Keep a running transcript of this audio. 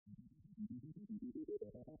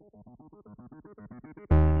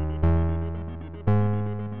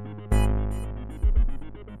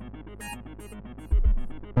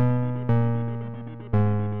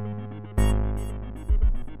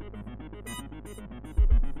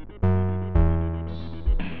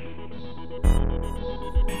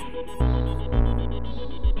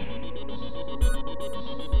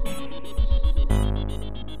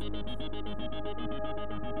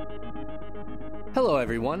Hello,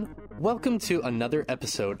 everyone. Welcome to another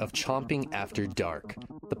episode of Chomping After Dark,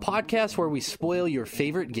 the podcast where we spoil your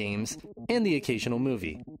favorite games and the occasional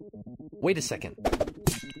movie. Wait a second.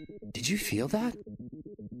 Did you feel that?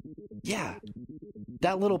 Yeah,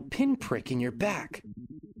 that little pinprick in your back.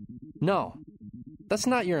 No, that's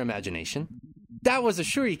not your imagination. That was a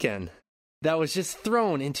shuriken that was just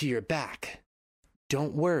thrown into your back.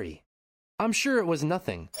 Don't worry. I'm sure it was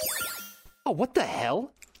nothing. Oh, what the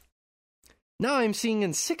hell? Now I'm seeing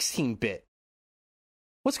in 16-bit.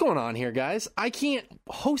 What's going on here, guys? I can't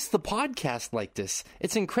host the podcast like this.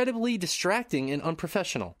 It's incredibly distracting and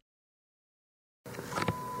unprofessional.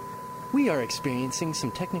 We are experiencing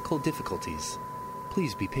some technical difficulties.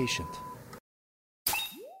 Please be patient.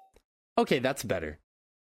 Okay, that's better.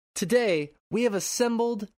 Today, we have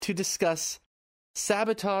assembled to discuss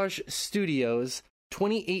Sabotage Studios'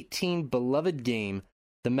 2018 beloved game,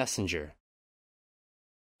 The Messenger.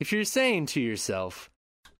 If you're saying to yourself,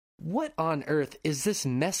 what on earth is this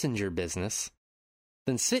messenger business?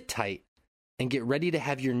 Then sit tight and get ready to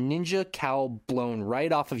have your ninja cowl blown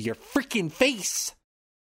right off of your freaking face.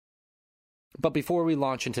 But before we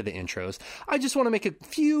launch into the intros, I just want to make a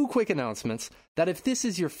few quick announcements that if this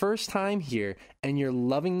is your first time here and you're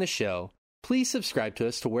loving the show, please subscribe to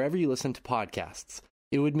us to wherever you listen to podcasts.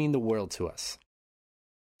 It would mean the world to us.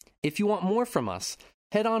 If you want more from us,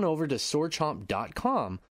 head on over to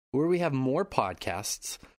swordchomp.com, where we have more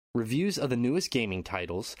podcasts, reviews of the newest gaming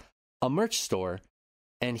titles, a merch store,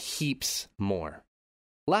 and heaps more.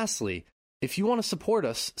 Lastly, if you want to support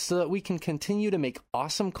us so that we can continue to make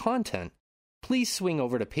awesome content, please swing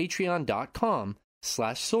over to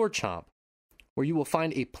patreon.com/swordchomp, where you will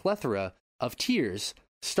find a plethora of tiers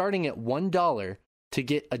starting at $1 to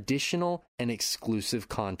get additional and exclusive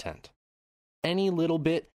content. Any little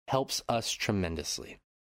bit helps us tremendously.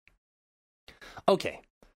 Okay.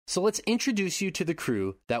 So let's introduce you to the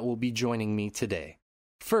crew that will be joining me today.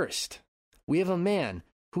 First, we have a man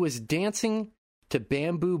who was dancing to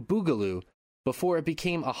Bamboo Boogaloo before it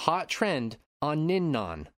became a hot trend on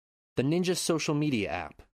Ninnon, the ninja social media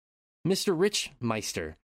app. Mr. Rich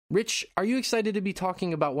Meister. Rich, are you excited to be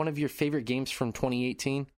talking about one of your favorite games from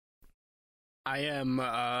 2018? I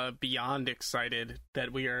am beyond excited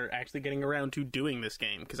that we are actually getting around to doing this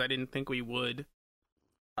game, because I didn't think we would.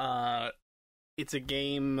 It's a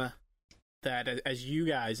game that, as you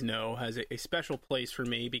guys know, has a special place for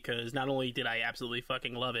me, because not only did I absolutely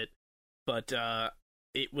fucking love it, but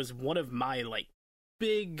it was one of my,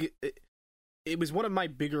 it was one of my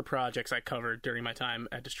bigger projects I covered during my time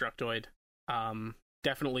at Destructoid.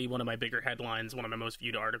 Definitely one of my bigger headlines, one of my most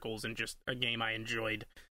viewed articles, and just a game I enjoyed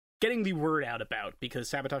getting the word out about, because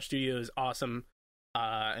Sabotage Studio is awesome,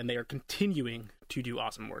 and they are continuing to do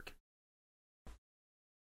awesome work.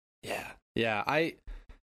 Yeah,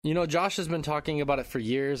 Josh has been talking about it for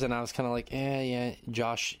years, and I was kind of like,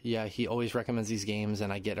 Josh, he always recommends these games,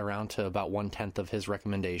 and I get around to about 1/10 of his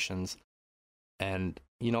recommendations. And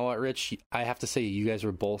you know what, Rich? I have to say, you guys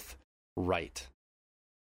were both right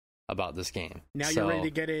about this game. Now you're ready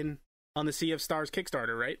to get in on the Sea of Stars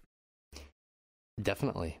Kickstarter, right?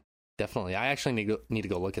 Definitely. I actually need to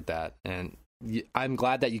go look at that, and I'm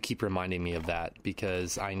glad that you keep reminding me of that,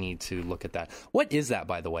 because I need to look at that. What is that,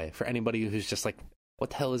 by the way, for anybody who's just like,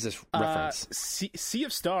 what the hell is this reference? Sea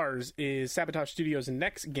of Stars is Sabotage Studios'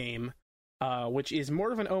 next game, which is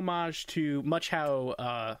more of an homage to much how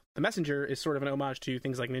The Messenger is sort of an homage to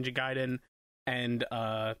things like Ninja Gaiden and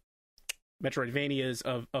Metroidvanias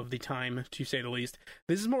of the time, to say the least.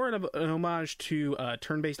 This is more of an homage to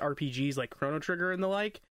turn-based RPGs like Chrono Trigger and the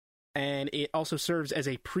like, and it also serves as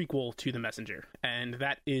a prequel to The Messenger, and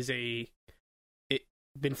that is it's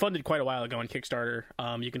been funded quite a while ago on Kickstarter.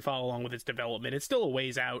 You can follow along with its development. It's still a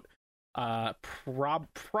ways out,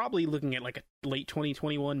 probably looking at like a late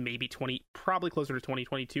 2021, probably closer to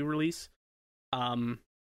 2022 release.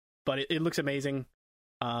 But it looks amazing.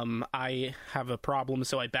 I have a problem,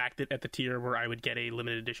 so I backed it at the tier where I would get a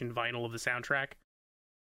limited edition vinyl of the soundtrack.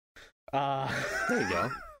 There you go.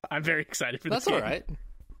 I'm very excited for this. That's all right.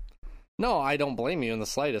 No, I don't blame you in the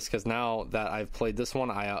slightest, because now that I've played this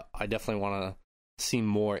one, I definitely want to see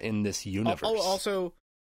more in this universe. Also,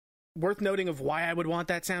 worth noting of why I would want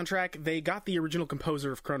that soundtrack, they got the original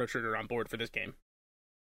composer of Chrono Trigger on board for this game.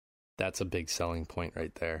 That's a big selling point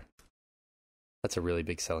right there. That's a really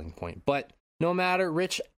big selling point. But no matter,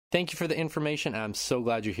 Rich, thank you for the information. I'm so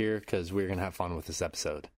glad you're here because we're going to have fun with this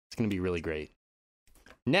episode. It's going to be really great.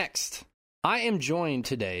 Next, I am joined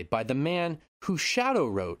today by the man who shadow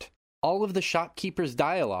wrote all of the shopkeeper's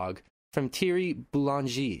dialogue from Thierry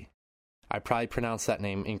Boulanger. I probably pronounced that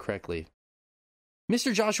name incorrectly.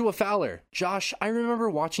 Mr. Joshua Fowler. Josh, I remember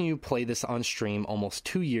watching you play this on stream almost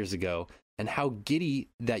 2 years ago and how giddy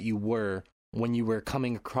that you were when you were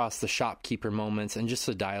coming across the shopkeeper moments and just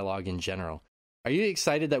the dialogue in general. Are you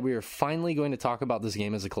excited that we are finally going to talk about this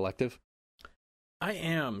game as a collective? I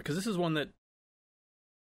am, because this is one that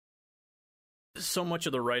so much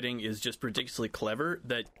of the writing is just ridiculously clever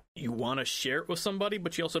that you want to share it with somebody,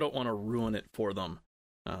 but you also don't want to ruin it for them.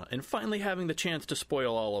 And finally having the chance to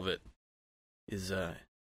spoil all of it is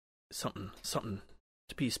something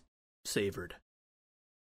to be savored.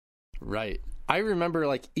 Right. I remember,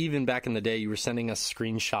 like, even back in the day, you were sending us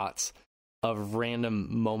screenshots of random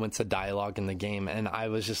moments of dialogue in the game, and I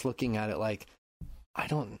was just looking at it like, I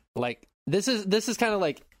don't, like, this is kind of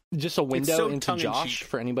like just a window so into Josh,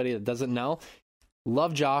 for anybody that doesn't know.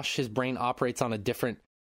 Love Josh. His brain operates on a different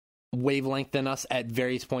wavelength than us at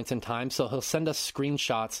various points in time, so he'll send us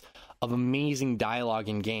screenshots of amazing dialogue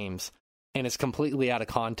in games, and it's completely out of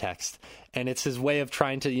context, and it's his way of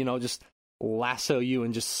trying to, just lasso you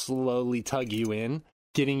and just slowly tug you in,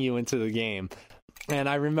 getting you into the game. And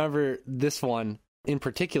I remember this one in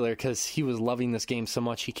particular because he was loving this game so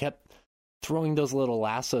much, he kept throwing those little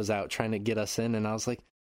lassos out trying to get us in, and I was like,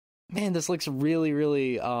 man, this looks really,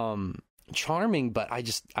 really charming, but I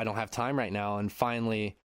don't have time right now. And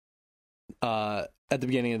finally, at the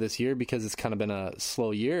beginning of this year, because it's kind of been a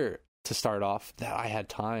slow year to start off, that I had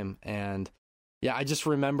time. And yeah, I just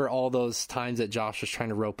remember all those times that Josh was trying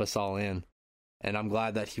to rope us all in, and I'm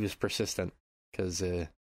glad that he was persistent because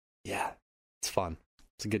yeah, it's fun.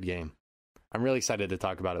 It's a good game. I'm really excited to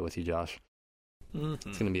talk about it with you, Josh. Mm-hmm.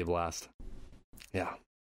 It's going to be a blast. Yeah.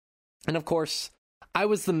 And of course, I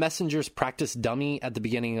was the messenger's practice dummy at the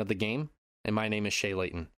beginning of the game, and my name is Shay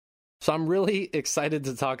Layton. So I'm really excited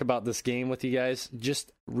to talk about this game with you guys,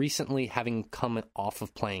 just recently having come off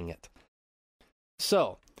of playing it.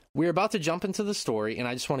 So, we're about to jump into the story, and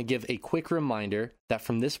I just want to give a quick reminder that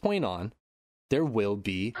from this point on, there will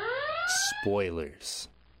be spoilers.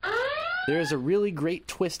 There is a really great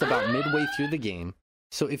twist about midway through the game,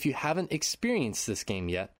 so if you haven't experienced this game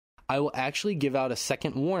yet, I will actually give out a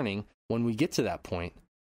second warning when we get to that point,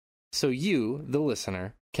 so you, the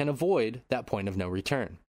listener, can avoid that point of no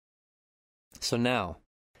return. So now,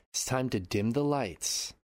 it's time to dim the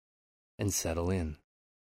lights and settle in.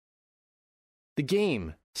 The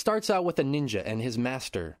game starts out with a ninja and his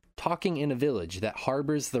master talking in a village that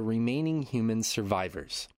harbors the remaining human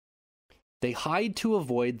survivors. They hide to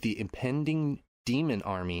avoid the impending demon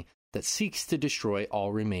army that seeks to destroy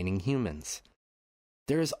all remaining humans.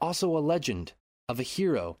 There is also a legend of a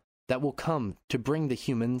hero that will come to bring the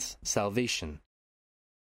humans salvation.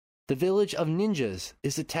 The village of ninjas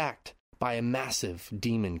is attacked by a massive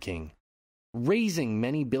demon king, razing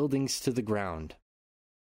many buildings to the ground.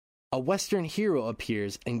 A Western hero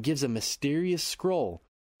appears and gives a mysterious scroll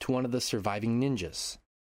to one of the surviving ninjas,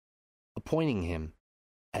 appointing him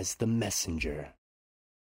as the messenger.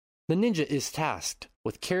 The ninja is tasked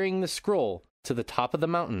with carrying the scroll to the top of the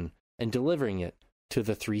mountain and delivering it to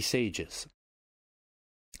the three sages.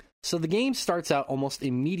 So the game starts out almost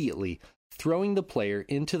immediately throwing the player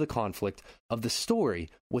into the conflict of the story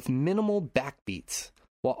with minimal backbeats,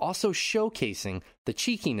 while also showcasing the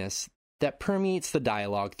cheekiness that permeates the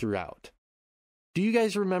dialogue throughout. Do you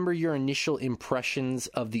guys remember your initial impressions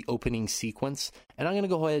of the opening sequence? And I'm going to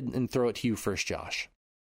go ahead and throw it to you first, Josh.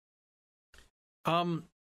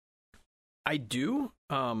 I do.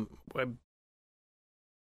 I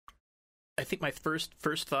think my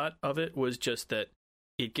first thought of it was just that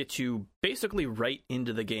it gets you basically right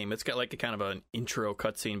into the game. It's got like a kind of an intro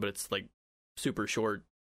cutscene, but it's like super short,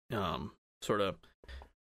 sort of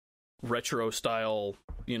retro style,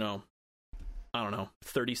 I don't know,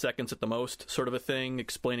 30 seconds at the most sort of a thing,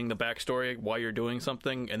 explaining the backstory, why you're doing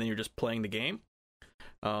something, and then you're just playing the game.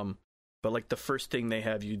 But like the first thing they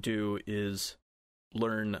have you do is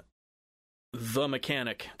learn the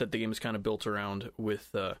mechanic that the game is kind of built around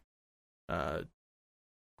with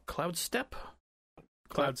Cloud Step?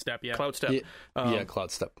 Cloud Step, yeah. Cloud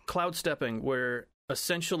Step. Cloud stepping, where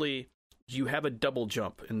essentially you have a double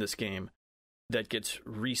jump in this game that gets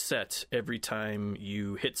reset every time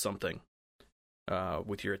you hit something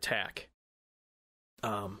with your attack.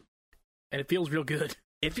 And it feels real good.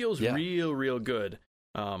 It feels real good.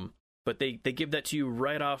 But they give that to you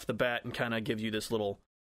right off the bat and kind of give you this little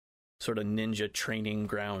sort of ninja training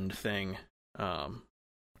ground thing to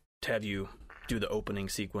have you do the opening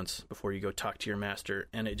sequence before you go talk to your master,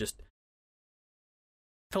 and it just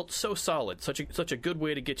felt so solid, such a good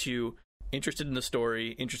way to get you interested in the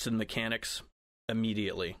story, interested in mechanics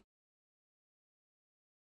immediately.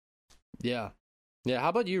 Yeah. How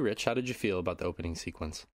about you, Rich? How did you feel about the opening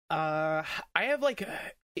sequence? I have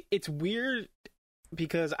it's weird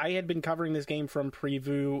because I had been covering this game from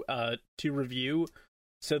preview to review,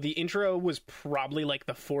 so the intro was probably like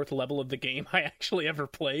the 4th level of the game I actually ever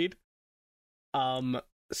played.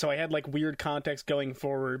 So I had weird context going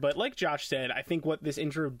forward, but like Josh said, I think what this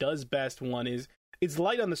intro does best, one is it's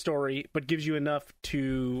light on the story, but gives you enough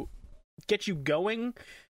to get you going,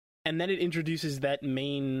 and then it introduces that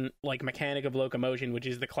main mechanic of locomotion, which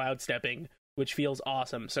is the cloud stepping, which feels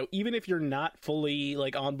awesome. So even if you're not fully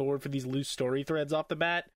on board for these loose story threads off the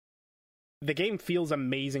bat, the game feels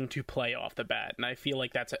amazing to play off the bat, and I feel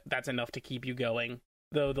like that's enough to keep you going.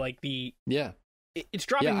 Though it's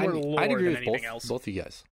dropping more lore I'd agree than with anything else. both of you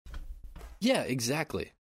guys. Yeah,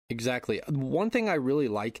 exactly. One thing I really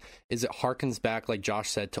like is it harkens back, like Josh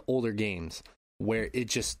said, to older games where it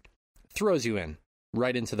just throws you in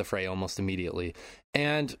right into the fray almost immediately.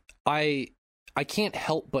 And I can't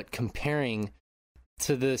help but comparing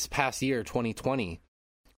to this past year, 2020,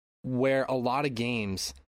 where a lot of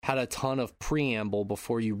games had a ton of preamble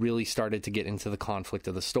before you really started to get into the conflict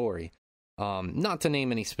of the story. Not to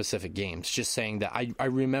name any specific games, just saying that I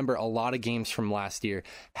remember a lot of games from last year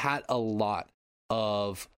had a lot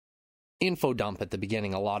of info dump at the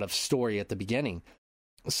beginning, a lot of story at the beginning.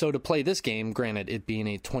 So to play this game, granted it being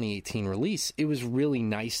a 2018 release, it was really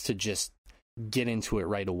nice to just get into it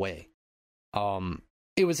right away.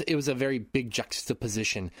 It was a very big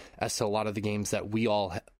juxtaposition as to a lot of the games that we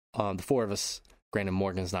all, the 4 of us, granted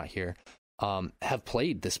Morgan's not here, have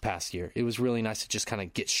played this past year. It was really nice to just kind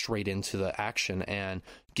of get straight into the action and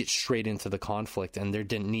get straight into the conflict, and there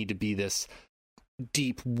didn't need to be these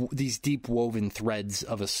deep woven threads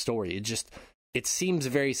of a story. It seems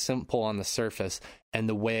very simple on the surface, and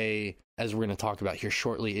the way, as we're going to talk about here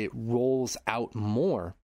shortly, it rolls out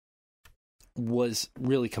more was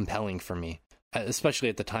really compelling for me, especially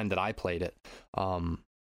at the time that I played it. And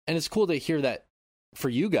it's cool to hear that for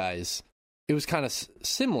you guys, it was kind of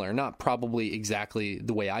similar, not probably exactly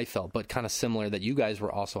the way I felt, but kind of similar, that you guys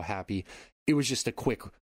were also happy. It was just a quick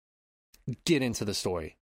get into the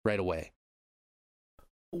story right away.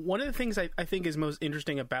 One of the things I think is most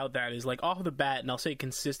interesting about that is off the bat, and I'll say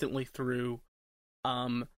consistently through,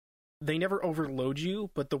 they never overload you,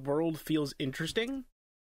 but the world feels interesting.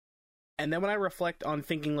 And then when I reflect on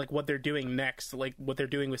thinking what they're doing next, what they're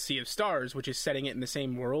doing with Sea of Stars, which is setting it in the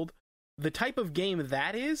same world, the type of game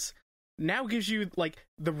that is now gives you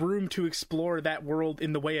the room to explore that world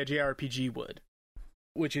in the way a JRPG would,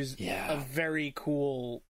 which is a very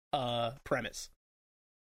cool premise.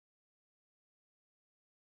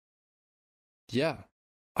 Yeah,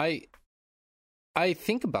 I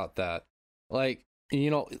think about that,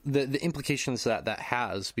 the implications that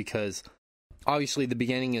has, because obviously the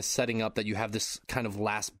beginning is setting up that you have this kind of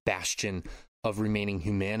last bastion of remaining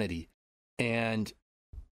humanity, and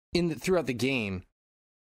throughout the game,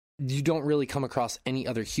 you don't really come across any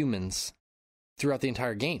other humans throughout the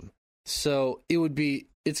entire game. So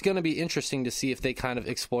it's going to be interesting to see if they kind of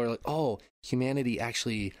explore, humanity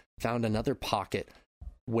actually found another pocket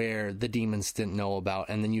where the demons didn't know about,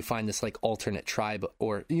 and then you find this alternate tribe,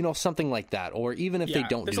 or something like that, or even if they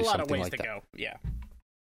don't do something like that. There's a lot of ways to go.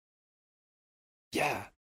 Yeah.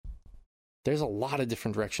 There's a lot of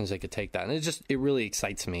different directions they could take that, and it really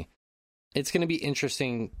excites me. It's going to be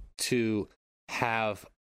interesting to have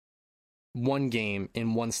one game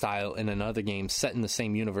in one style and another game set in the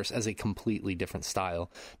same universe as a completely different style.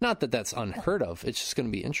 Not that that's unheard of. It's just going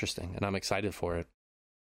to be interesting, and I'm excited for it.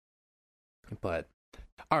 But,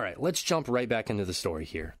 all right, let's jump right back into the story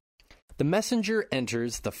here. The messenger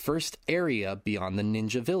enters the first area beyond the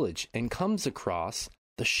ninja village and comes across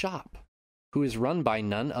the shop, who is run by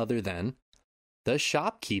none other than the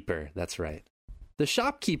shopkeeper. That's right. The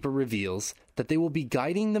shopkeeper reveals that they will be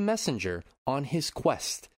guiding the messenger on his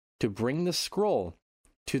quest to bring the scroll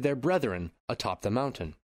to their brethren atop the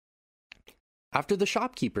mountain. After the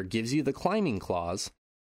shopkeeper gives you the climbing claws,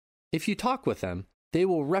 if you talk with them, they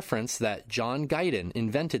will reference that John Gaiden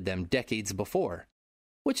invented them decades before,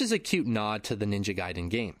 which is a cute nod to the Ninja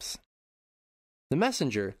Gaiden games. The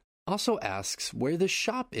messenger also asks where the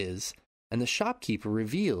shop is, and the shopkeeper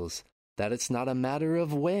reveals that it's not a matter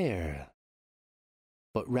of where,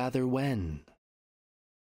 but rather when.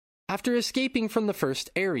 After escaping from the first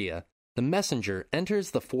area, the messenger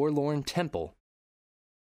enters the Forlorn Temple.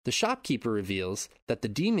 The shopkeeper reveals that the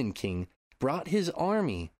Demon King brought his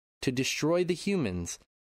army to destroy the humans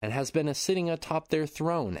and has been sitting atop their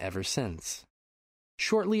throne ever since.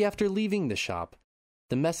 Shortly after leaving the shop,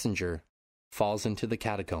 the messenger falls into the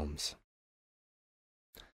catacombs.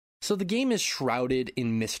 So the game is shrouded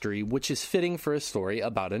in mystery, which is fitting for a story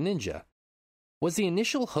about a ninja. Was the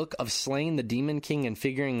initial hook of slaying the Demon King and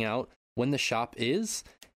figuring out when the shop is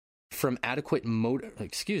from adequate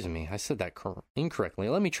excuse me, I said that incorrectly.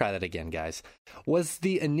 Let me try that again, guys. Was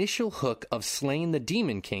the initial hook of slaying the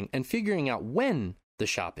Demon King and figuring out when the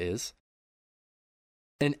shop is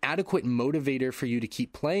an adequate motivator for you to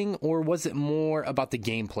keep playing, or was it more about the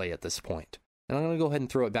gameplay at this point? And I'm going to go ahead and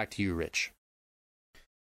throw it back to you, Rich.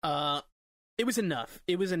 It was enough.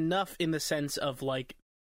 It was enough in the sense of, like,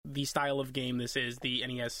 the style of game this is, the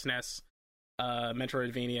NES, SNES,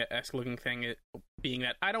 Metroidvania-esque looking thing, being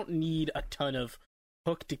that I don't need a ton of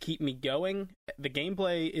hook to keep me going. The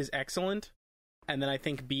gameplay is excellent, and then I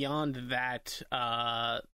think beyond that,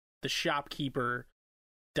 the shopkeeper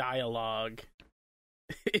dialogue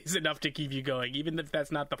is enough to keep you going, even if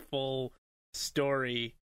that's not the full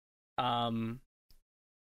story. The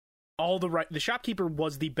shopkeeper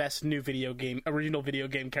was the best new original video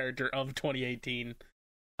game character of 2018.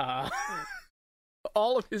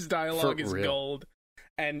 All of his dialogue is gold,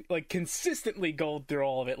 and like consistently gold through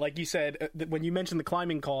all of it. Like you said, when you mentioned the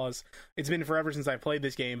climbing clause, it's been forever since I played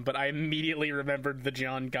this game, but I immediately remembered the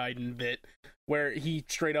John Gaiden bit where he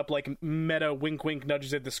straight up like meta wink wink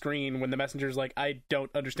nudges at the screen when the messenger's like, I don't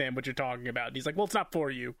understand what you're talking about. And he's like, well, it's not for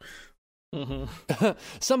you. Mm-hmm.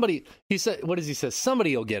 Somebody, he said, what does he say?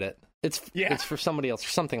 Somebody will get it. It's for somebody else or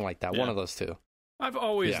something like that. Yeah. One of those two. I've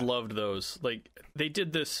always loved those. Like, they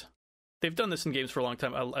did this. They've done this in games for a long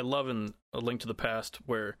time. I love in A Link to the Past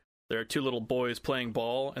where there are two little boys playing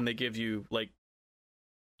ball and they give you, like,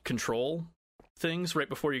 control things right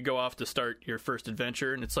before you go off to start your first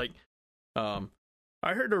adventure. And it's like, I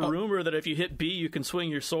heard a rumor that if you hit B, you can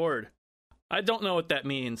swing your sword. I don't know what that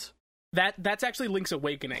means. That's actually Link's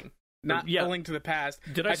Awakening, not A Link to the Past.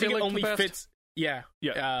 Did I say think Link it only to the Past? fits.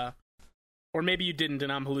 Yeah. Or maybe you didn't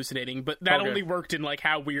and I'm hallucinating, but that only worked in, like,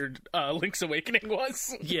 how weird Link's Awakening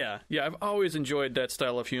was. Yeah, I've always enjoyed that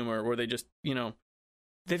style of humor where they just,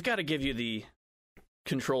 they've got to give you the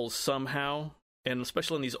controls somehow, and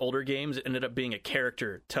especially in these older games, it ended up being a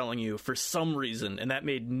character telling you for some reason, and that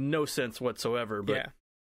made no sense whatsoever, but...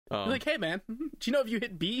 You're like, hey, man, do you know if you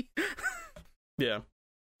hit B? Yeah.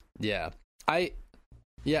 Yeah.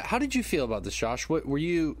 How did you feel about this, Josh? What were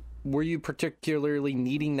you particularly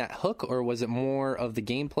needing that hook, or was it more of the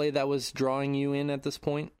gameplay that was drawing you in at this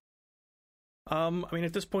point? I mean,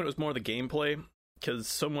 at this point, it was more the gameplay, because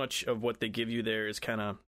so much of what they give you there is kind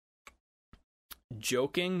of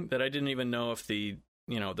joking that I didn't even know if there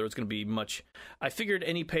was going to be much. I figured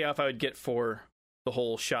any payoff I would get for the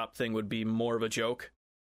whole shop thing would be more of a joke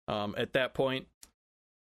at that point.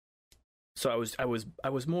 So I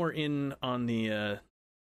was more in on the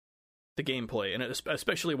gameplay, and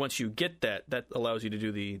especially once you get that allows you to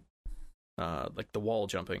do the like the wall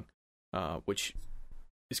jumping, which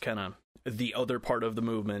is kind of the other part of the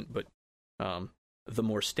movement, but the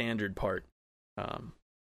more standard part. And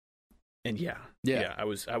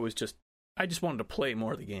I just wanted to play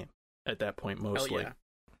more of the game at that point mostly.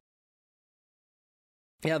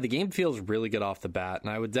 Yeah, the game feels really good off the bat,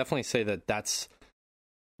 and I would definitely say that's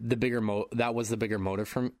the bigger motivator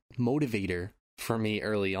for me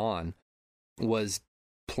early on, was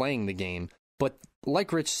playing the game. But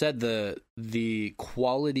like Rich said, the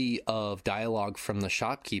quality of dialogue from the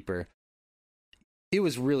shopkeeper, it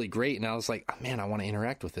was really great, and I was like, oh, man, I want to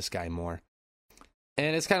interact with this guy more.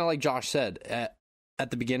 And it's kind of like Josh said,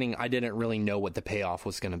 at the beginning, I didn't really know what the payoff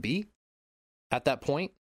was going to be at that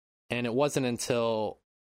point, and it wasn't until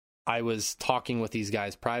I was talking with these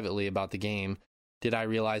guys privately about the game did I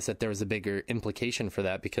realize that there was a bigger implication for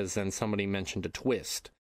that, because then somebody mentioned a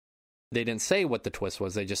twist. They didn't say what the twist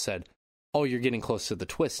was. They just said, oh, you're getting close to the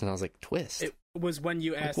twist. And I was like, twist? It was when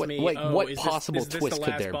you asked me, what possible twist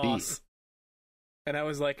could there be? And I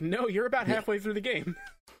was like, no, you're about halfway through the game.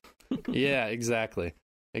 Yeah, exactly.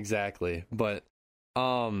 But,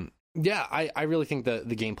 I really think that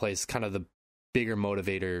the gameplay is kind of the bigger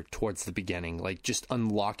motivator towards the beginning. Like, just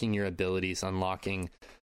unlocking your abilities, unlocking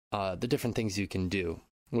the different things you can do,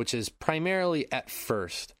 which is primarily at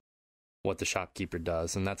first what the shopkeeper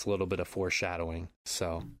does, and that's a little bit of foreshadowing.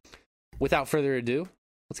 So, without further ado,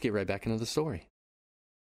 let's get right back into the story.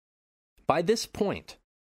 By this point,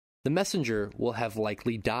 the messenger will have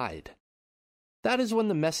likely died. That is when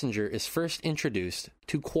the messenger is first introduced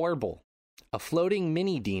to Quarble, a floating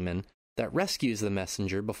mini-demon that rescues the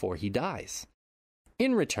messenger before he dies.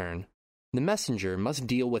 In return, the messenger must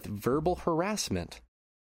deal with verbal harassment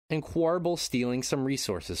and Quarble stealing some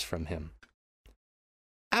resources from him.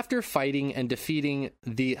 After fighting and defeating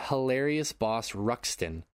the hilarious boss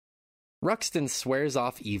Ruxton, Ruxton swears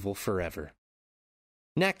off evil forever.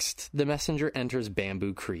 Next, the messenger enters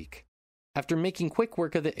Bamboo Creek. After making quick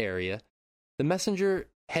work of the area, the messenger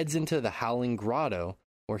heads into the Howling Grotto,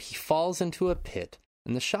 where he falls into a pit,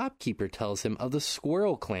 and the shopkeeper tells him of the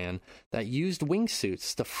Squirrel Clan that used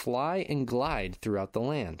wingsuits to fly and glide throughout the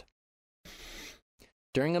land.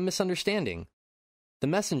 During a misunderstanding, the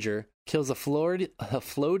messenger kills a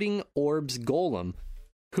floating orbs golem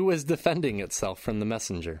who is defending itself from the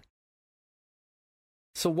messenger.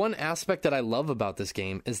 So one aspect that I love about this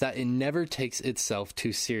game is that it never takes itself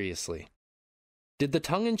too seriously. Did the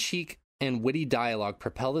tongue-in-cheek and witty dialogue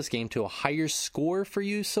propel this game to a higher score for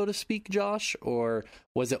you, so to speak, Josh? Or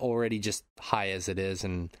was it already just high as it is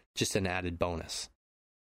and just an added bonus?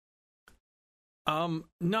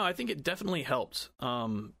 No, I think it definitely helped.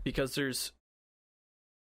 Because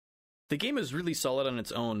the game is really solid on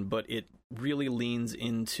its own, but it really leans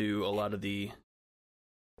into a lot of the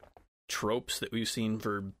tropes that we've seen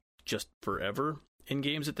for just forever in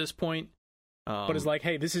games at this point. But it's like,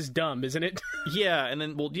 hey, this is dumb, isn't it? Yeah, and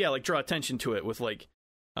then, like draw attention to it with like,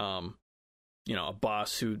 a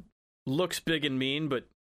boss who looks big and mean, but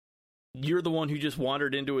you're the one who just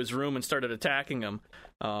wandered into his room and started attacking him.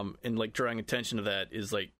 And like drawing attention to that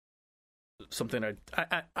is like something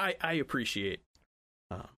I appreciate.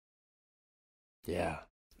 Yeah,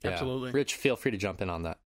 absolutely. Rich, feel free to jump in on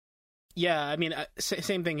that. Yeah, I mean,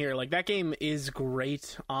 same thing here. Like, that game is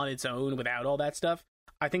great on its own without all that stuff.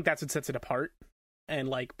 I think that's what sets it apart and,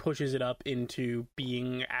 like, pushes it up into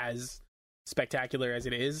being as spectacular as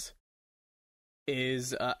it is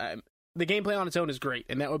the gameplay on its own is great,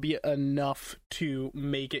 and that would be enough to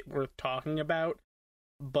make it worth talking about.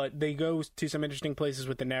 But they go to some interesting places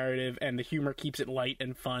with the narrative, and the humor keeps it light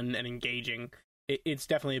and fun and engaging. It's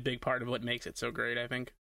definitely a big part of what makes it so great, I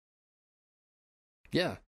think.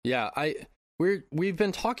 Yeah. We've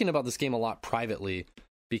been talking about this game a lot privately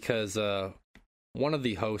because one of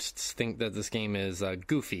the hosts think that this game is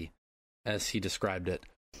goofy, as he described it,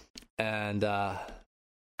 and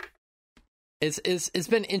it's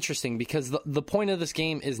been interesting because the point of this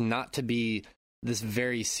game is not to be this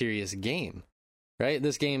very serious game, right?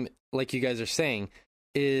 This game, like you guys are saying,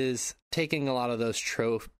 is taking a lot of those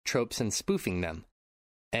tropes and spoofing them,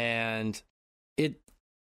 and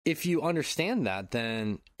if you understand that,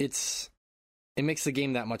 then it makes the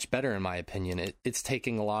game that much better, in my opinion. It's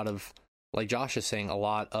taking a lot of, like Josh is saying, a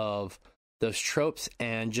lot of those tropes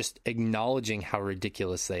and just acknowledging how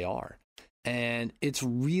ridiculous they are. And it's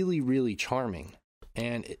really, really charming.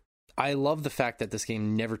 And I love the fact that this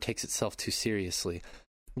game never takes itself too seriously.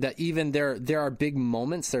 That even there are big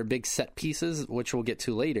moments, there are big set pieces, which we'll get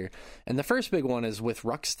to later. And the first big one is with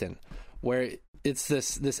Ruxton, where it's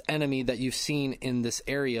this enemy that you've seen in this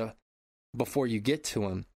area before you get to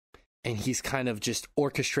him, and he's kind of just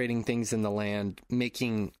orchestrating things in the land,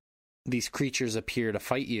 making these creatures appear to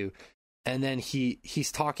fight you. And then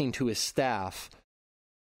he's talking to his staff,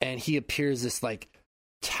 and he appears this like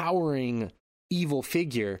towering evil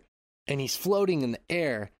figure, and he's floating in the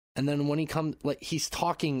air. And then when he comes, like, he's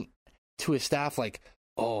talking to his staff like,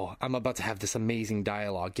 "Oh, I'm about to have this amazing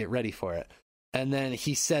dialogue. Get ready for it." And then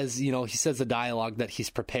he says the dialogue that he's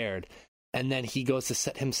prepared. And then he goes to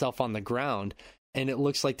set himself on the ground, and it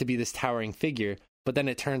looks like to be this towering figure. But then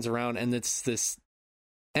it turns around, and it's this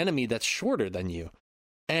enemy that's shorter than you.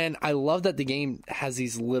 And I love that the game has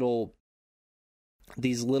these little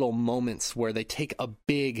moments where they take a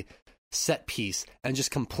big set piece and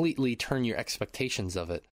just completely turn your expectations of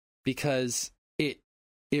it, because it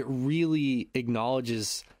really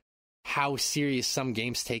acknowledges how serious some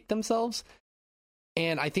games take themselves.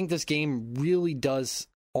 And I think this game really does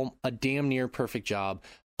a damn near perfect job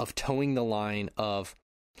of towing the line of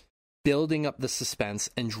building up the suspense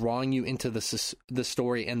and drawing you into the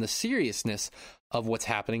story and the seriousness of what's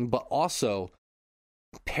happening, but also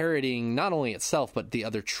parroting not only itself, but the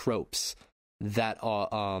other tropes that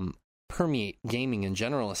permeate gaming in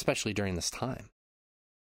general, especially during this time.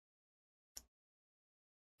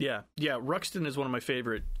 Yeah, Ruxton is one of my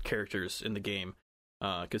favorite characters in the game,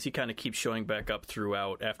 because he kind of keeps showing back up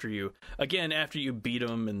throughout after you beat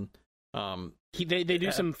him, and they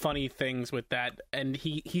do some funny things with that, and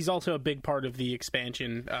he's also a big part of the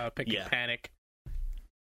expansion, Pick and Panic,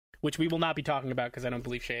 which we will not be talking about because I don't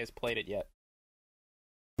believe Shay has played it yet.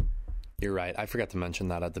 You're right. I forgot to mention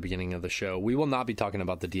that at the beginning of the show. We will not be talking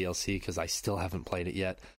about the DLC because I still haven't played it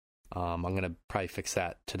yet. I'm going to probably fix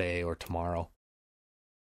that today or tomorrow.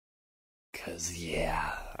 Because,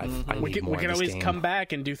 yeah, I need more we can of this always game. come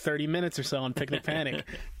back and do 30 minutes or so on Picnic Panic.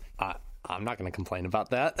 I'm not going to complain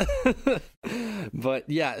about that. But,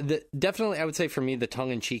 yeah, definitely, I would say for me, the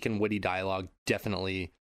tongue-in-cheek and witty dialogue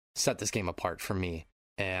definitely set this game apart for me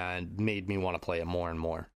and made me want to play it more and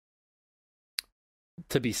more.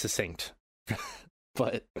 To be succinct.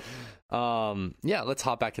 But, yeah, let's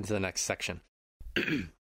hop back into the next section.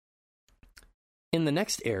 In the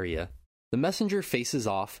next area, the messenger faces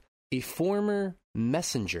off a former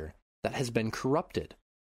messenger that has been corrupted.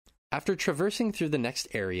 After traversing through the next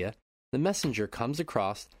area, the messenger comes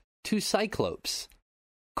across two Cyclopes,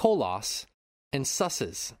 Kolos and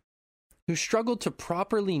Susses, who struggle to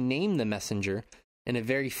properly name the messenger in a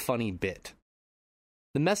very funny bit.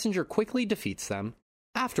 The messenger quickly defeats them.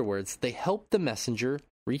 Afterwards, they help the messenger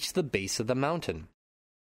reach the base of the mountain.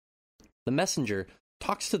 The messenger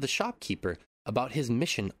talks to the shopkeeper about his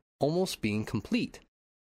mission almost being complete,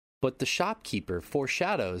 but the shopkeeper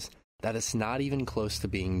foreshadows that it's not even close to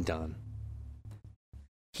being done.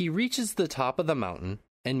 He reaches the top of the mountain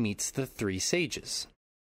and meets the three sages.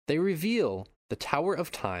 They reveal the Tower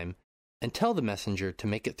of Time and tell the messenger to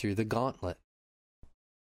make it through the gauntlet.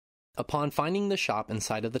 Upon finding the shop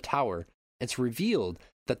inside of the tower, it's revealed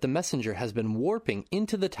that the messenger has been warping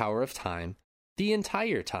into the Tower of Time the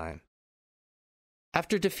entire time.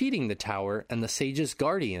 After defeating the tower and the sage's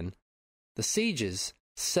guardian, the sages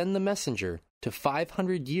send the messenger to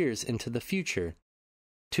 500 years into the future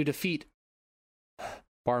to defeat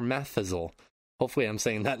Barmathazel. Hopefully I'm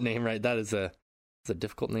saying that name right. That is a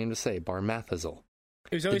difficult name to say, Barmathazel.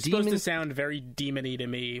 It was always supposed to sound very demony to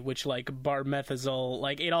me, which, like, Barmathazel,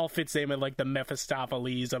 like, it all fits in with, like, the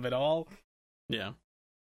Mephistopheles of it all. Yeah.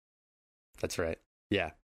 That's right.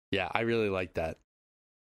 Yeah. Yeah, I really like that.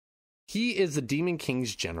 He is the Demon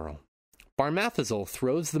King's general. Barmathazel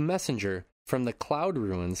throws the messenger from the cloud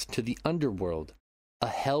ruins to the underworld, a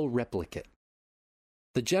hell replicate.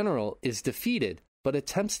 The general is defeated, but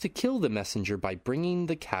attempts to kill the messenger by bringing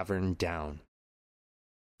the cavern down.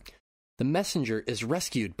 The messenger is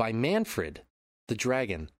rescued by Manfred, the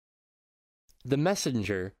dragon. The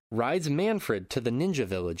messenger rides Manfred to the ninja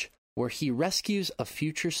village, where he rescues a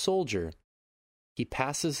future soldier. He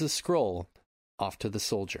passes the scroll off to the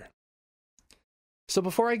soldier. So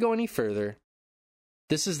before I go any further,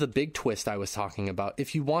 this is the big twist I was talking about.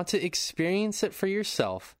 If you want to experience it for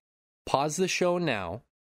yourself, pause the show now,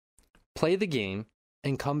 play the game,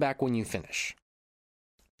 and come back when you finish.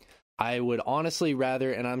 I would honestly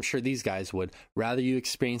rather, and I'm sure these guys would, rather you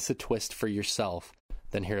experience the twist for yourself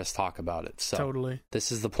than hear us talk about it. So Totally.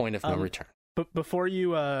 This is the point of no return. But before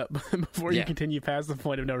you continue past the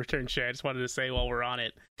point of no return, Shay, I just wanted to say while we're on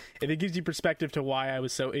it, if it gives you perspective to why I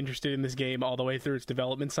was so interested in this game all the way through its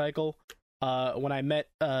development cycle, when I met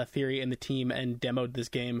Theory and the team and demoed this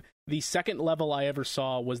game, the second level I ever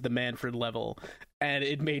saw was the Manfred level, and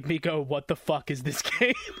it made me go, what the fuck is this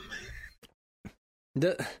game?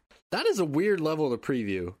 That is a weird level to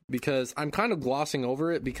preview, because I'm kind of glossing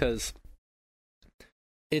over it because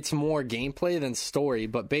it's more gameplay than story,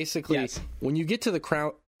 but basically, yes, when you get to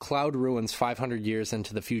the Cloud Ruins 500 years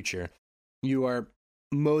into the future, you are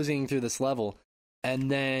moseying through this level, and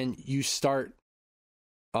then you start,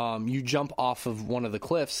 you jump off of one of the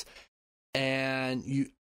cliffs, and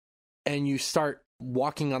you start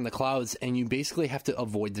walking on the clouds, and you basically have to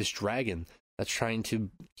avoid this dragon that's trying to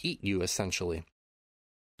eat you, essentially.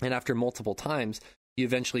 And after multiple times, you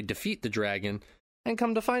eventually defeat the dragon, and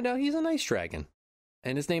come to find out he's a nice dragon.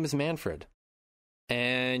 And his name is Manfred.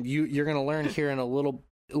 And you're going to learn here in a little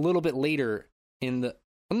bit later in the...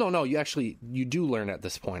 No, you do learn at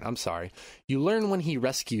this point. I'm sorry. You learn when he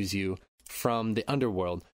rescues you from the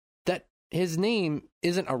underworld that his name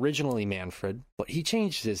isn't originally Manfred, but he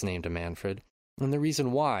changed his name to Manfred. And the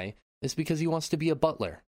reason why is because he wants to be a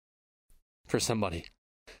butler for somebody.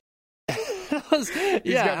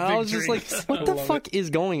 I was just like, what the fuck is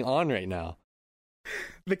going on right now?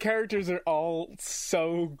 The characters are all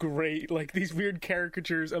so great. Like, these weird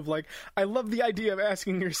caricatures of, like, I love the idea of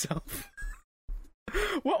asking yourself,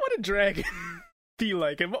 what would a dragon be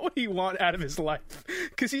like, and what would he want out of his life?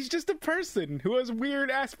 Because he's just a person who has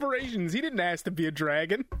weird aspirations. He didn't ask to be a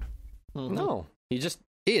dragon. Mm-hmm. No, he just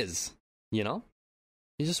is, you know?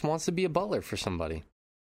 He just wants to be a butler for somebody.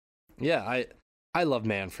 Yeah, I love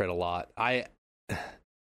Manfred a lot.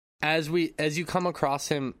 As you come across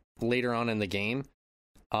him later on in the game,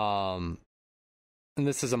 and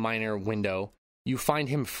this is a minor window, you find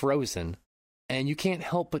him frozen, And you can't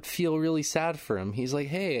help but feel really sad for him. He's like,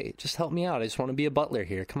 hey, just help me out. I just want to be a butler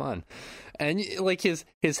here. Come on. And like his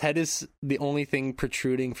head is the only thing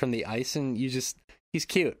protruding from the ice, and he's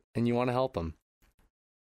cute, and you want to help him.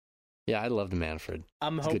 Yeah, I loved Manfred.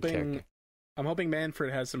 I'm hoping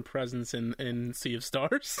Manfred has some presence in Sea of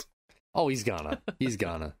Stars. Oh, he's gonna.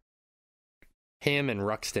 Him and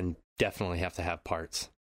Ruxton definitely have to have parts,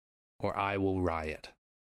 or I will riot.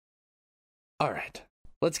 All right.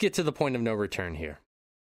 Let's get to the point of no return here.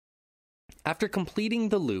 After completing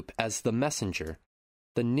the loop as the messenger,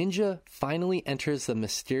 the ninja finally enters the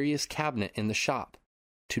mysterious cabinet in the shop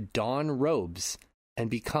to don robes and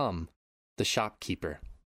become the shopkeeper.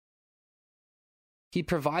 He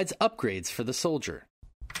provides upgrades for the soldier.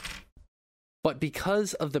 But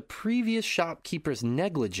because of the previous shopkeeper's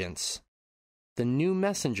negligence, the new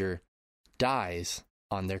messenger dies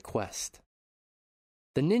on their quest.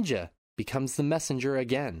 The ninja becomes the messenger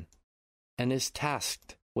again, and is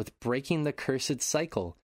tasked with breaking the cursed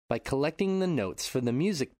cycle by collecting the notes for the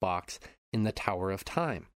music box in the Tower of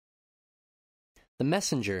Time. The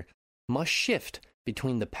messenger must shift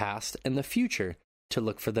between the past and the future to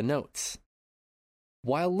look for the notes.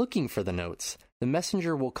 While looking for the notes, the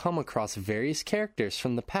messenger will come across various characters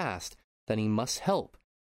from the past that he must help,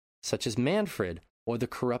 such as Manfred or the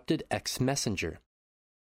corrupted ex-messenger.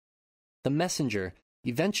 The messenger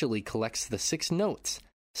eventually collects the 6 notes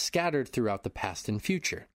scattered throughout the past and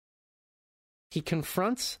future. He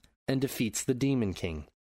confronts and defeats the Demon King.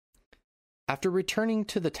 After returning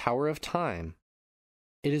to the Tower of Time,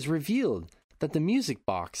 it is revealed that the music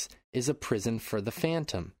box is a prison for the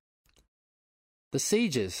Phantom. The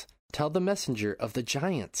sages tell the messenger of the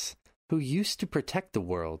giants who used to protect the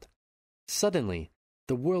world. Suddenly,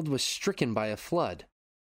 the world was stricken by a flood,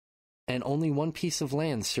 and only one piece of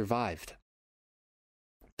land survived.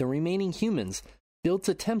 The remaining humans built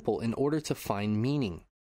a temple in order to find meaning.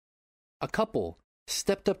 A couple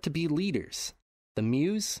stepped up to be leaders, the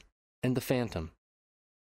Muse and the Phantom.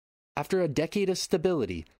 After a decade of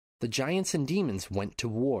stability, the giants and demons went to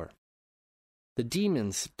war. The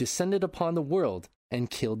demons descended upon the world and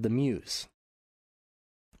killed the Muse.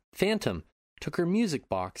 Phantom took her music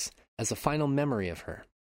box as a final memory of her.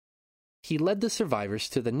 He led the survivors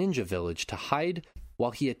to the ninja village to hide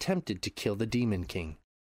while he attempted to kill the Demon King.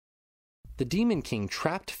 The Demon King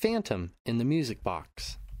trapped Phantom in the music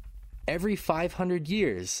box. Every 500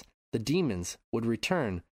 years, the demons would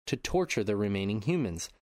return to torture the remaining humans,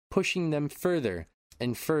 pushing them further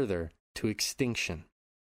and further to extinction.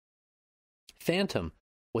 Phantom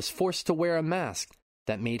was forced to wear a mask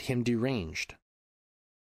that made him deranged.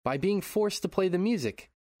 By being forced to play the music,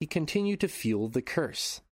 he continued to fuel the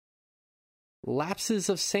curse. Lapses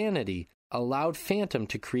of sanity allowed Phantom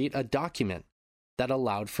to create a document that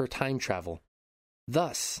allowed for time travel.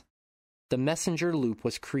 Thus, the messenger loop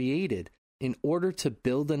was created in order to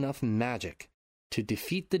build enough magic to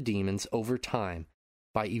defeat the demons over time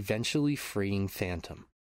by eventually freeing Phantom.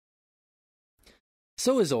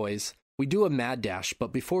 So as always, we do a mad dash,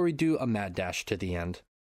 but before we do a mad dash to the end,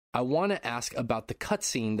 I want to ask about the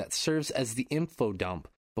cutscene that serves as the info dump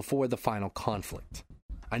before the final conflict.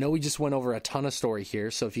 I know we just went over a ton of story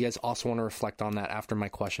here, so if you guys also want to reflect on that after my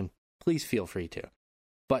question, please feel free to.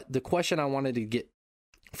 But the question I wanted to get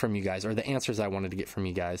from you guys, or the answers I wanted to get from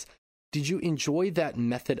you guys, did you enjoy that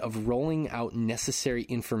method of rolling out necessary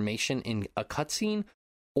information in a cutscene?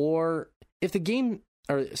 Or if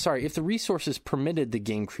the resources permitted the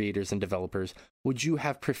game creators and developers, would you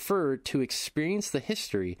have preferred to experience the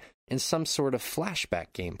history in some sort of flashback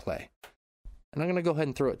gameplay? And I'm going to go ahead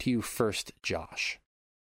and throw it to you first, Josh.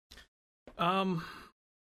 I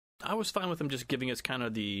was fine with them just giving us kind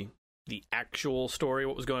of the actual story,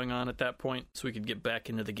 what was going on at that point, so we could get back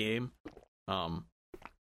into the game.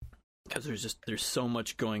 Because there's so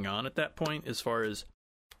much going on at that point as far as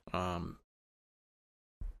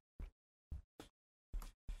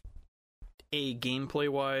gameplay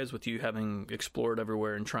wise, with you having explored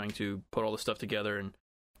everywhere and trying to put all this stuff together and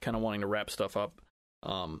kind of wanting to wrap stuff up.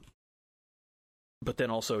 But then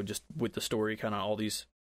also just with the story, kind of all these.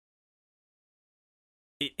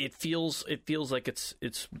 It feels like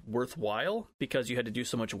it's worthwhile because you had to do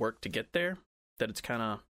so much work to get there that it's kind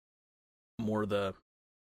of more the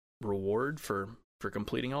reward for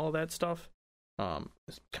completing all of that stuff.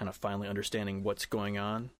 It's kind of finally understanding what's going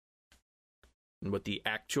on and what the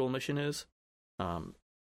actual mission is.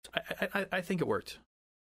 I think it worked.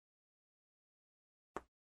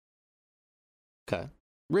 Okay.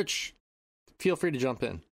 Rich, feel free to jump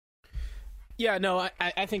in. Yeah, no,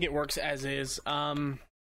 I think it works as is.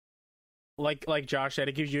 Like Josh said,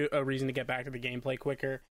 it gives you a reason to get back to the gameplay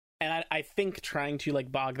quicker. And I think trying to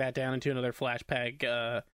like bog that down into another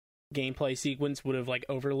flashback gameplay sequence would have like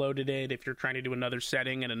overloaded it if you're trying to do another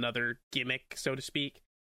setting and another gimmick, so to speak.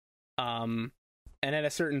 And at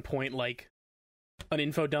a certain point, like, an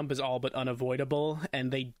info dump is all but unavoidable,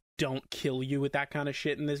 and they don't kill you with that kind of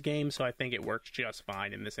shit in this game, so I think it works just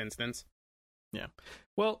fine in this instance. Yeah.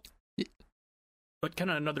 Well, but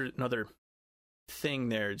kind of another thing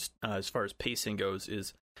there, as far as pacing goes,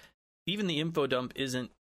 is even the info dump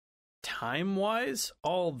isn't time-wise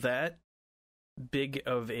all that big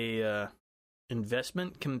of a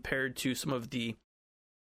investment compared to some of the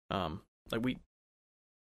like we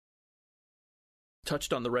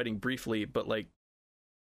touched on the writing briefly, but like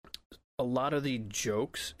a lot of the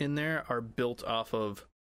jokes in there are built off of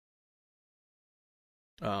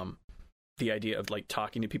the idea of like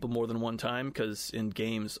talking to people more than one time, because in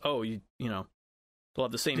games, you know, they'll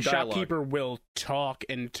have the same dialogue. The shopkeeper will talk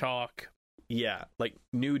and talk. Yeah, like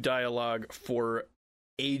new dialogue for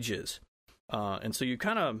ages. And so you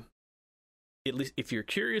kind of, at least if you're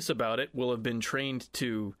curious about it, will have been trained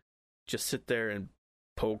to just sit there and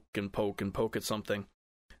poke and poke and poke at something.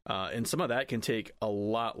 And some of that can take a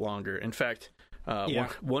lot longer. In fact,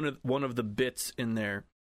 one of the bits in there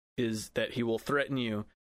is that he will threaten you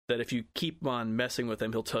that if you keep on messing with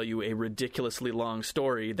him, he'll tell you a ridiculously long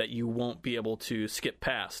story that you won't be able to skip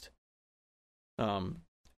past.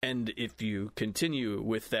 And if you continue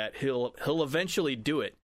with that, he'll eventually do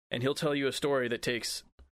it. And he'll tell you a story that takes,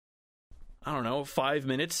 I don't know, 5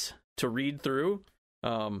 minutes to read through.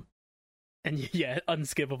 And yeah,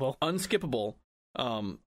 unskippable. Unskippable.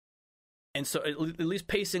 And so, at least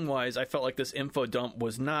pacing-wise, I felt like this info dump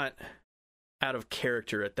was not out of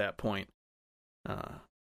character at that point.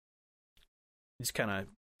 Just kind of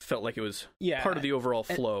felt like it was part of the overall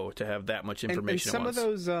flow to have that much information and at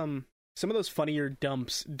once. Some of those funnier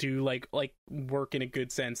dumps do like work in a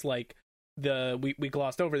good sense. Like we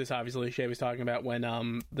glossed over this, obviously. Shay was talking about when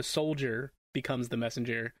the soldier becomes the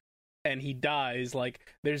messenger and he dies. Like,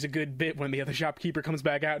 there's a good bit when the other shopkeeper comes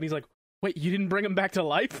back out and he's like, "Wait, you didn't bring him back to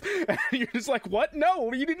life?" And you're just like, "What?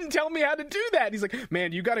 No, you didn't tell me how to do that." And he's like,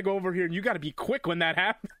 "Man, you got to go over here and you got to be quick when that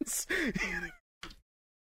happens."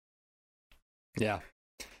 Yeah,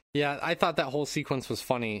 I thought that whole sequence was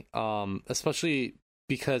funny, especially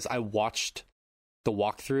because I watched the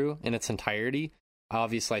walkthrough in its entirety.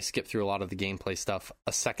 Obviously, I skipped through a lot of the gameplay stuff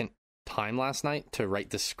a second time last night to write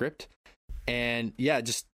the script. And yeah,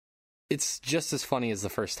 it's just as funny as the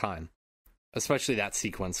first time. Especially that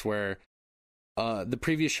sequence where the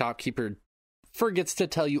previous shopkeeper forgets to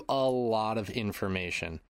tell you a lot of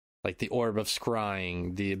information. Like the orb of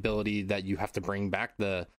scrying, the ability that you have to bring back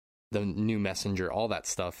the new messenger, all that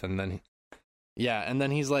stuff. And then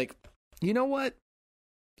he's like, "You know what?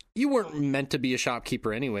 You weren't meant to be a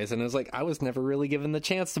shopkeeper anyways." And I was like, I was never really given the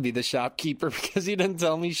chance to be the shopkeeper because you didn't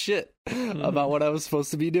tell me shit about what I was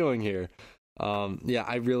supposed to be doing here. Yeah,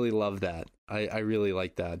 I really love that. I really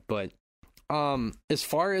like that. But as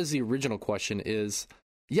far as the original question is,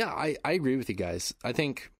 yeah, I agree with you guys. I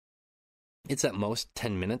think it's at most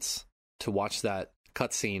 10 minutes to watch that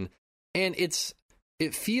cutscene. And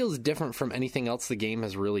it feels different from anything else the game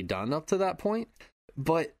has really done up to that point.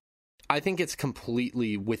 But I think it's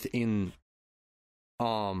completely within,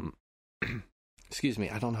 excuse me,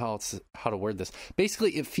 I don't know how to word this.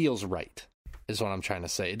 Basically, it feels right, is what I'm trying to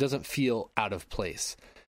say. It doesn't feel out of place.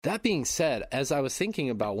 That being said, as I was thinking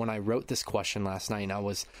about when I wrote this question last night, and I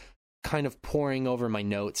was kind of poring over my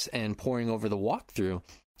notes and poring over the walkthrough,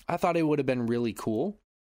 I thought it would have been really cool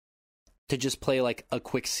to just play like a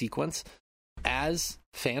quick sequence as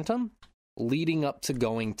Phantom, leading up to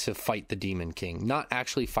going to fight the Demon King. Not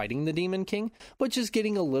actually fighting the Demon King, but just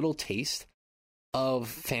getting a little taste of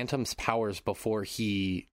Phantom's powers before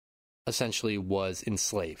he essentially was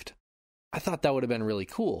enslaved. I thought that would have been really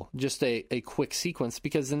cool. Just a quick sequence,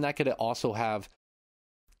 because then that could also have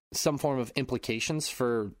some form of implications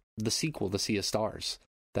for the sequel, the Sea of Stars,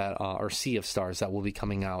 or Sea of Stars, that will be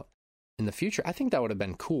coming out in the future. I think that would have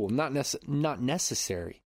been cool. Not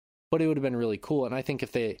necessary, but it would have been really cool. And I think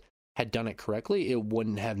if they had done it correctly, it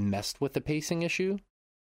wouldn't have messed with the pacing issue.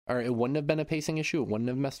 Or it wouldn't have been a pacing issue. It wouldn't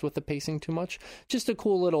have messed with the pacing too much. Just a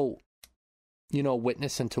cool little,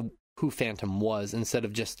 witness into who Phantom was, instead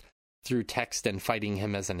of just through text and fighting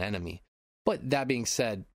him as an enemy. But that being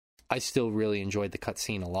said, I still really enjoyed the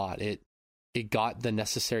cutscene a lot. It got the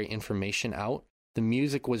necessary information out. The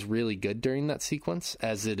music was really good during that sequence,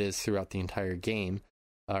 as it is throughout the entire game.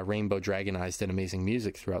 Rainbow Dragon Eyes did amazing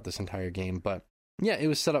music throughout this entire game. But yeah, it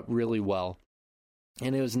was set up really well.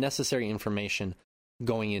 And it was necessary information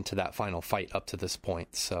going into that final fight up to this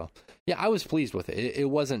point. So yeah, I was pleased with it. It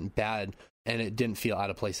wasn't bad and it didn't feel out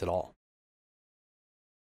of place at all.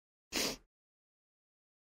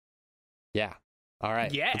 Yeah. All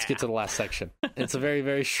right. Yeah. Let's get to the last section. It's a very,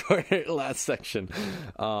 very short last section.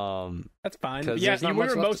 That's fine. 'cause Yeah, there's not we much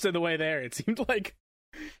were left most of the way there. It seemed like.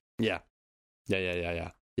 Yeah,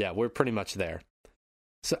 we're pretty much there.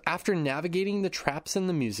 So after navigating the traps in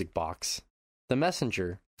the music box, the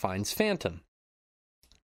messenger finds Phantom.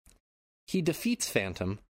 He defeats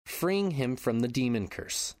Phantom, freeing him from the demon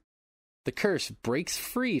curse. The curse breaks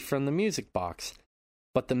free from the music box,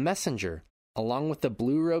 but the messenger, along with the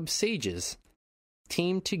blue-robed sages,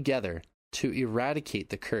 team together to eradicate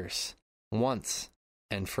the curse once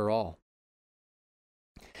and for all.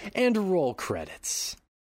 And roll credits.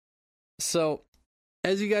 So,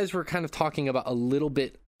 as you guys were kind of talking about a little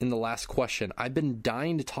bit in the last question, I've been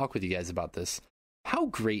dying to talk with you guys about this. How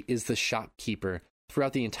great is the shopkeeper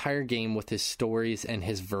throughout the entire game with his stories and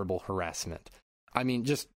his verbal harassment? I mean,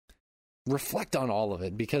 just reflect on all of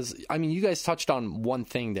it, because, I mean, you guys touched on one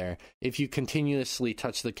thing there. If you continuously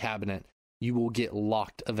touch the cabinet, you will get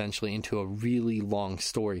locked eventually into a really long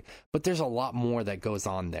story. But there's a lot more that goes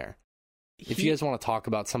on there. If you guys want to talk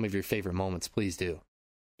about some of your favorite moments, please do.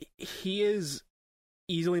 He is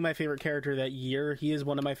easily my favorite character that year. He is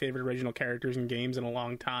one of my favorite original characters in games in a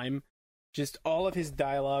long time. Just all of his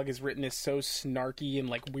dialogue is written as so snarky and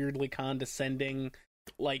like weirdly condescending.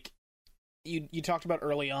 Like you talked about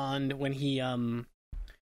early on when he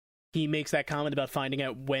makes that comment about finding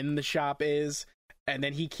out when the shop is, and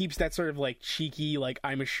then he keeps that sort of like cheeky, like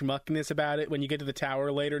I'm a schmuckness about it when you get to the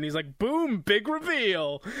tower later, and he's like, boom, big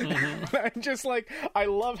reveal. Mm-hmm. I'm just like, I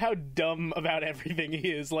love how dumb about everything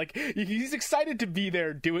he is. Like, he's excited to be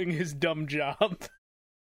there doing his dumb job.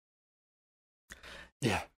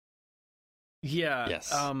 Yeah. Yeah.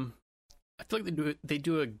 Yes. I feel like they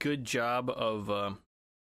do a good job of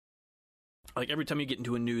like every time you get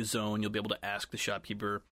into a new zone, you'll be able to ask the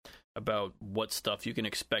shopkeeper about what stuff you can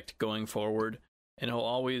expect going forward, and he'll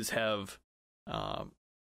always have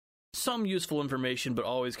some useful information, but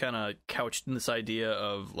always kind of couched in this idea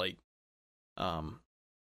of like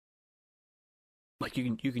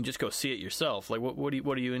you can just go see it yourself. Like what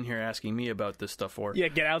are you in here asking me about this stuff for? Yeah,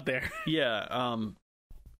 get out there. Yeah.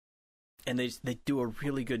 And they do a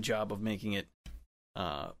really good job of making it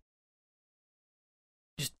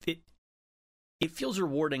just it feels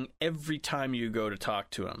rewarding every time you go to talk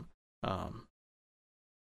to him.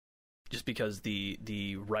 Just because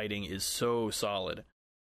the writing is so solid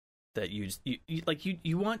that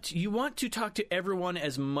you want to talk to everyone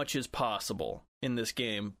as much as possible in this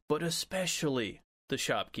game, but especially the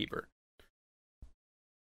shopkeeper.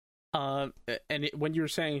 When you were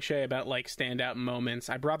saying, Shay, about like standout moments,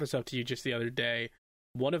 I brought this up to you just the other day.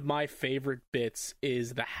 One of my favorite bits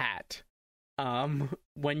is the hat.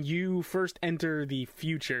 When you first enter the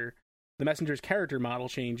future, the messenger's character model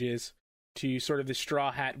changes to sort of the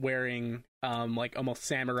straw hat wearing, like almost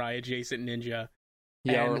samurai adjacent ninja.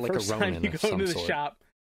 Yeah, and or like a Ronin of some sort. Shop.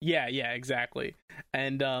 Yeah, exactly.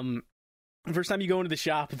 And the first time you go into the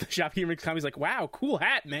shop, the shopkeeper makes a comment, he's like, wow, cool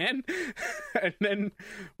hat, man. And then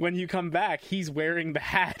when you come back, he's wearing the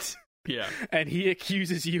hat. Yeah. And he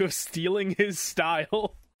accuses you of stealing his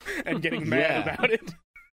style and getting mad about it.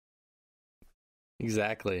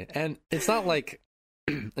 Exactly. And it's not like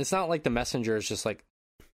the messenger is just like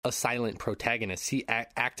a silent protagonist. He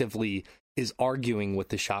actively is arguing with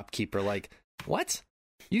the shopkeeper like, what?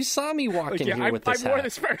 You saw me walk in here with this hat. I wore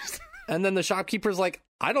this first. And then the shopkeeper's like,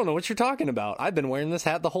 I don't know what you're talking about. I've been wearing this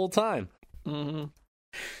hat the whole time. Mm-hmm.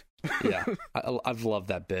 Yeah, I've loved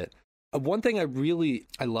that bit. One thing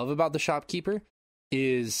I love about the shopkeeper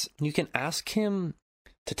is you can ask him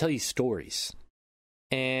to tell you stories.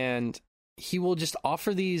 And he will just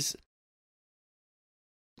offer these,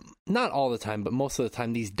 not all the time, but most of the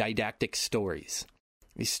time, these didactic stories.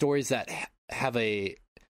 These stories that have a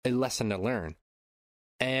lesson to learn.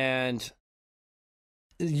 And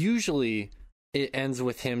usually it ends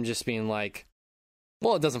with him just being like,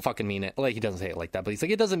 well, it doesn't fucking mean it. Like, he doesn't say it like that, but he's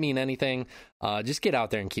like, it doesn't mean anything. Just get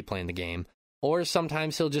out there and keep playing the game. Or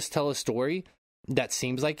sometimes he'll just tell a story that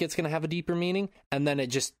seems like it's going to have a deeper meaning, and then it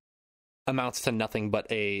just amounts to nothing but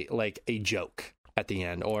a joke at the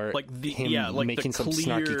end, or like making some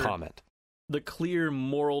snarky comment. The clear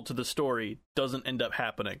moral to the story doesn't end up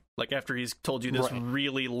happening. Like, after he's told you this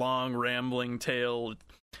really long, rambling tale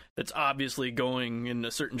that's obviously going in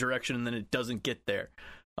a certain direction, and then it doesn't get there.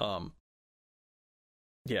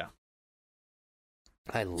 Yeah.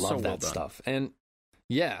 I love that stuff. And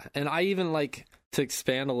yeah, and I even like to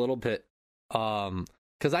expand a little bit,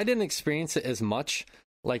 because I didn't experience it as much.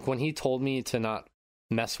 Like, when he told me to not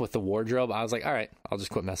mess with the wardrobe, I was like, all right, I'll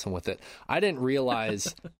just quit messing with it. I didn't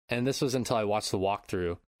realize, and this was until I watched the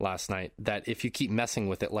walkthrough last night, that if you keep messing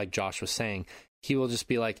with it, like Josh was saying, he will just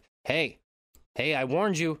be like, hey, I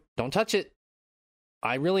warned you, don't touch it.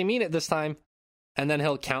 I really mean it this time. And then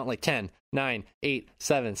he'll count like 10, 9, 8,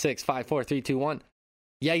 7, 6, 5, 4, 3, 2, 1.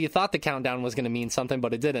 Yeah, you thought the countdown was going to mean something,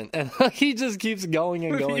 but it didn't. And he just keeps going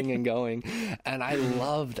and going and going. And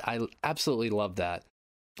I absolutely loved that.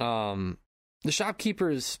 The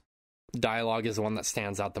shopkeeper's dialogue is the one that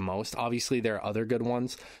stands out the most. Obviously, there are other good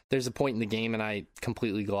ones. There's a point in the game, and I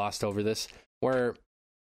completely glossed over this, where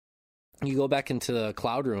you go back into the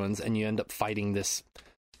Cloud Ruins and you end up fighting this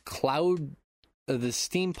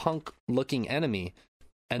steampunk-looking enemy.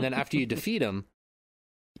 And then after you defeat him,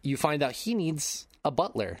 you find out he needs a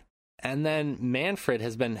butler. And then Manfred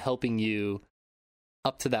has been helping you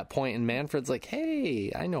up to that point, and Manfred's like,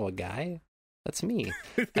 hey, I know a guy. That's me.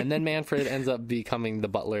 And then Manfred ends up becoming the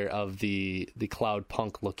butler of the cloud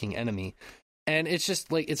punk looking enemy. And it's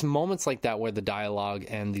just like, it's moments like that where the dialogue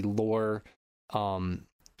and the lore,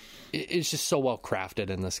 it's just so well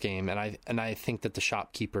crafted in this game. And I think that the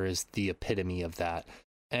shopkeeper is the epitome of that.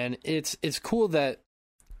 And it's cool that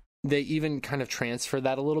they even kind of transfer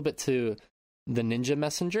that a little bit to the ninja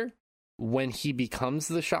messenger when he becomes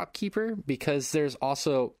the shopkeeper, because there's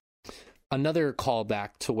also another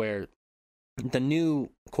callback to where the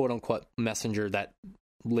new quote-unquote messenger that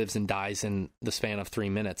lives and dies in the span of 3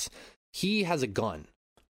 minutes, he has a gun.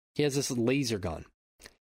 He has this laser gun.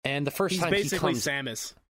 And the first time he comes... He's basically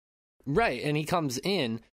Samus. Right, and he comes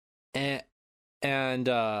in, and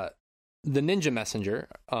the ninja messenger,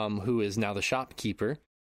 who is now the shopkeeper,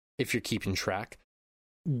 if you're keeping track,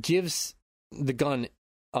 gives the gun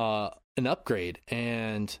an upgrade,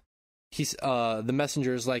 and he's the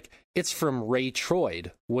messenger is like, it's from Ray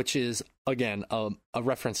Troid, which is again a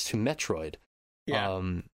reference to Metroid. Yeah.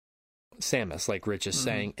 Samus, like Rich is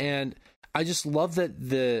saying, and I just love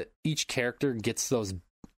that each character gets those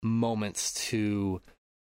moments to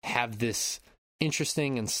have this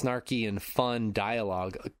interesting and snarky and fun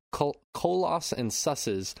dialogue. Kolos and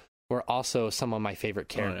Susses were also some of my favorite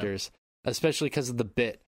characters, especially because of the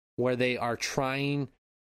bit where they are trying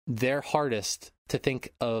their hardest to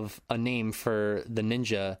think of a name for the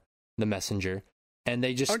ninja, the messenger, and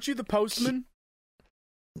they just... Aren't you the postman?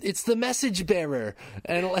 It's the message bearer.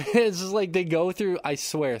 And it's just like they go through, I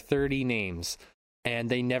swear, 30 names, and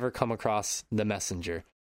they never come across the messenger.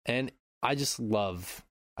 And I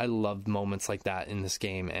love moments like that in this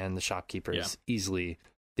game, and the shopkeeper is easily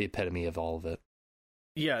the epitome of all of it.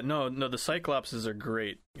 Yeah, no, the Cyclopses are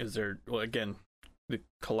great, because they're, well, again, the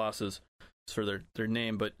Colossus for their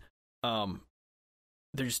name, but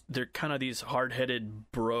they're kind of these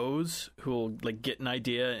hard-headed bros who will like get an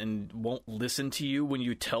idea and won't listen to you when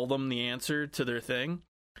you tell them the answer to their thing.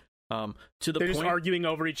 They're just arguing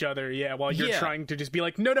over each other, while you're trying to just be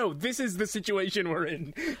like, no, this is the situation we're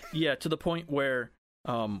in. Yeah, to the point where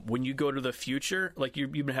when you go to the future, like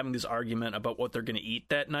you've been having this argument about what they're going to eat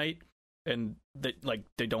that night, and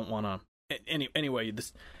they don't want to. Anyway,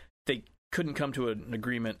 they couldn't come to an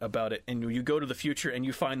agreement about it, and you go to the future and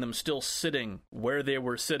you find them still sitting where they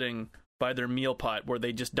were sitting by their meal pot where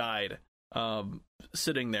they just died,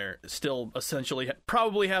 sitting there, still essentially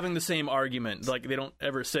probably having the same argument. Like, they don't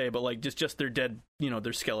ever say, but like just their dead,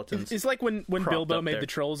 their skeletons. It's like when Bilbo made the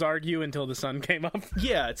trolls argue until the sun came up.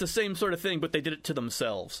 Yeah, it's the same sort of thing, but they did it to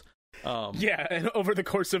themselves. And over the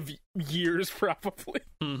course of years, probably.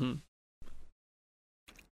 Mm-hmm.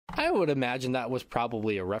 I would imagine that was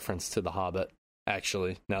probably a reference to The Hobbit,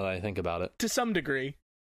 actually, now that I think about it. To some degree.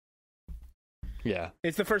 Yeah.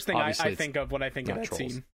 It's the first thing I think of when I think of that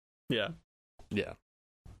trolls. scene. Yeah. Yeah.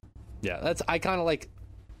 Yeah, I kind of like,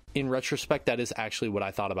 in retrospect, that is actually what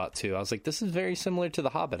I thought about, too. I was like, this is very similar to The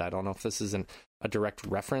Hobbit. I don't know if this isn't a direct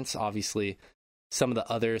reference. Obviously, some of the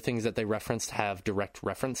other things that they referenced have direct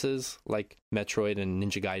references, like Metroid and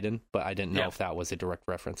Ninja Gaiden, but I didn't know if that was a direct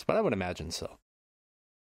reference, but I would imagine so.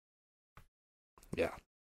 Yeah.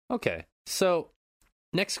 Okay. So,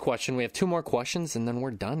 next question. We have 2 more questions, and then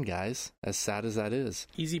we're done, guys. As sad as that is.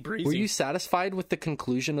 Easy breezy. Were you satisfied with the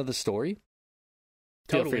conclusion of the story?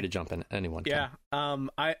 Totally. Feel free to jump in. Anyone can.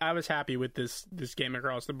 I was happy with this game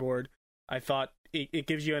across the board. I thought it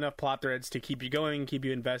gives you enough plot threads to keep you going, keep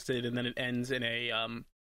you invested, and then it ends in a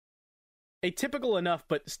typical enough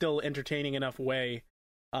but still entertaining enough way.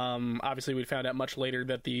 Obviously, we found out much later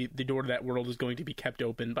that the door to that world is going to be kept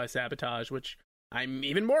open by Sabotage, which I'm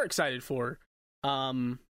even more excited for.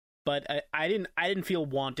 But I didn't feel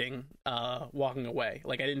wanting walking away.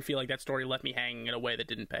 Like, I didn't feel like that story left me hanging in a way that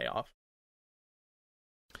didn't pay off.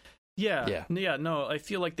 Yeah. No, I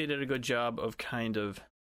feel like they did a good job of kind of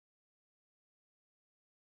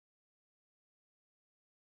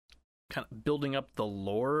building up the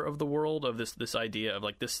lore of the world of this idea of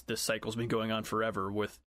like this cycle's been going on forever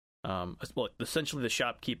with essentially the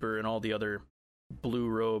shopkeeper and all the other blue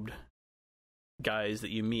robed guys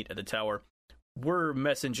that you meet at the tower were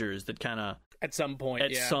messengers that kind of at some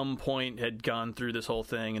point had gone through this whole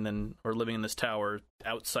thing and then are living in this tower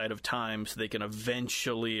outside of time so they can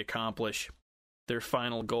eventually accomplish their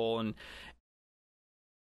final goal. And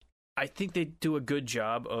I think they do a good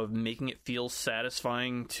job of making it feel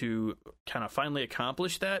satisfying to kind of finally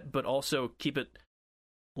accomplish that, but also keep it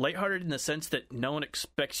lighthearted in the sense that no one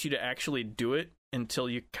expects you to actually do it until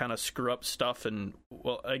you kind of screw up stuff. And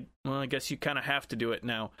I guess you kind of have to do it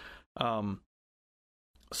now.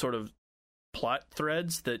 Sort of plot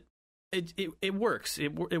threads that it works.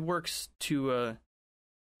 It works to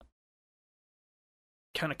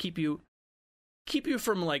kind of keep you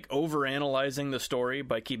from like over analyzing the story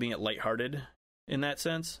by keeping it lighthearted in that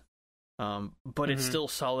sense. But it's still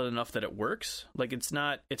solid enough that it works. Like it's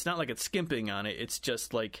not like it's skimping on it. It's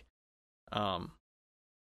just like not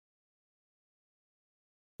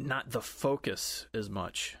the focus as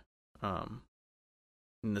much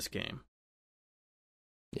in this game.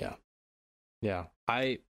 Yeah.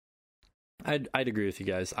 I'd agree with you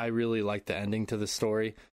guys. I really like the ending to the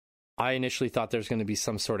story. I initially thought there's going to be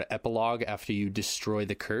some sort of epilogue after you destroy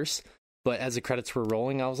the curse, but as the credits were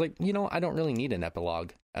rolling, I was like, I don't really need an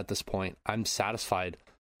epilogue at this point. I'm satisfied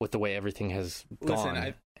with the way everything has gone.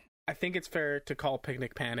 Listen, I think it's fair to call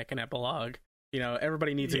Picnic Panic an epilogue.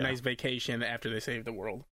 Everybody needs a nice vacation after they save the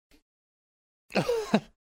world.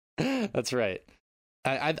 That's right.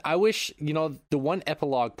 I wish, the one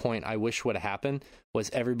epilogue point I wish would have happened was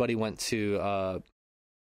everybody went to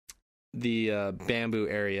the bamboo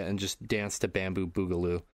area and just danced to Bamboo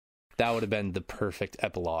Boogaloo. That would have been the perfect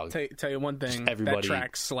epilogue. Tell you one thing, that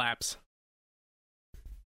track slaps.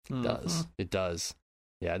 It does.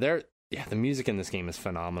 Yeah, the music in this game is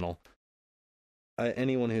phenomenal.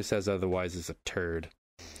 Anyone who says otherwise is a turd.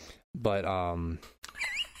 But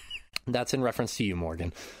that's in reference to you,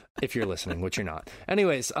 Morgan, if you're listening, which you're not.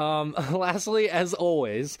 Anyways, lastly, as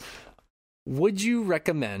always, would you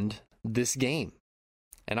recommend this game?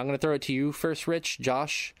 And I'm going to throw it to you first, Rich.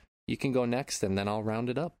 Josh, you can go next, and then I'll round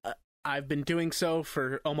it up. I've been doing so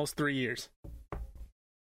for almost 3 years.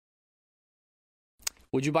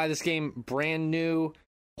 Would you buy this game brand new,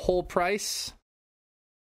 whole price?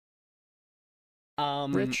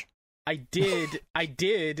 Rich? I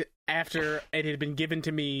did after it had been given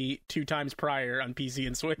to me 2 times prior on PC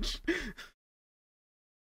and Switch.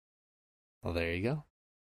 Well, there you go.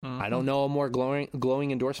 I don't know a more glowing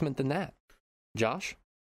endorsement than that. Josh?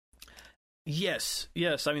 Yes.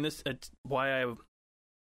 I mean, it's why I've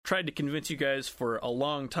tried to convince you guys for a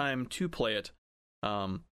long time to play it.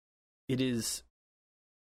 It is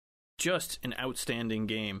just an outstanding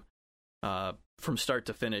game from start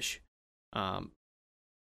to finish.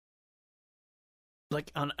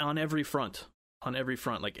 Like on every front.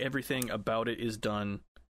 Like everything about it is done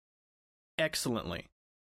excellently.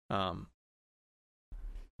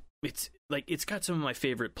 It's got some of my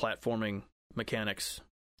favorite platforming mechanics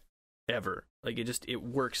ever. Like it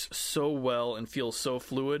works so well and feels so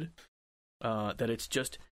fluid that it's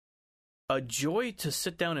just a joy to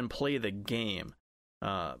sit down and play the game,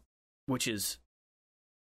 which is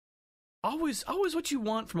always what you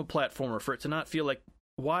want from a platformer, for it to not feel like,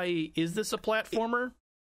 why is this a platformer?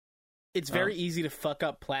 It's very easy to fuck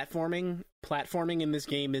up platforming. Platforming in this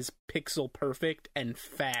game is pixel perfect and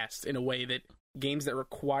fast in a way that games that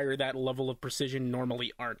require that level of precision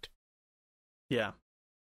normally aren't. Yeah.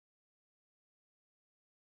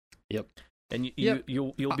 Yep. And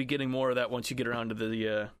you'll be getting more of that once you get around to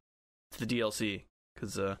the DLC,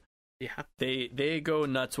 because they go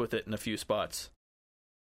nuts with it in a few spots.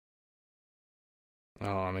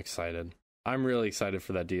 Oh, I'm excited. I'm really excited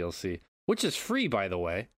for that DLC, which is free, by the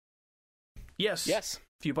way. Yes.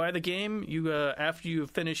 If you buy the game, you after you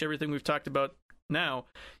finish everything we've talked about now,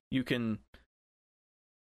 you can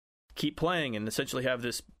keep playing and essentially have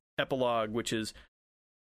this epilogue, which is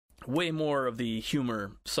way more of the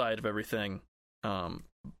humor side of everything,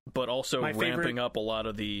 but also ramping up a lot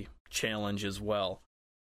of the challenge as well.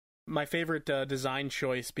 My favorite design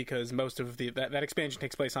choice, because most of that expansion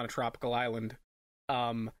takes place on a tropical island,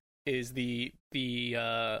 is the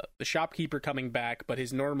shopkeeper coming back, but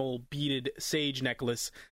his normal beaded sage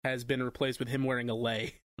necklace has been replaced with him wearing a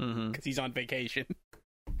lei because he's on vacation.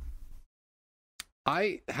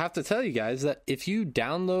 I have to tell you guys that if you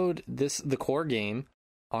download the core game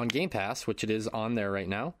on Game Pass, which it is on there right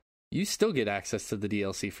now, you still get access to the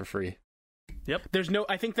DLC for free. Yep.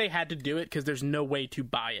 I think they had to do it because there's no way to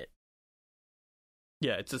buy it.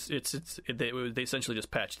 Yeah, they essentially just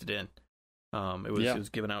patched it in. It was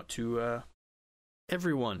given out to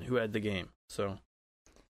everyone who had the game. So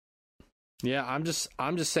yeah, I'm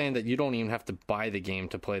just saying that you don't even have to buy the game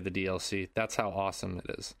to play the DLC. That's how awesome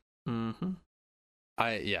it is. Mm-hmm.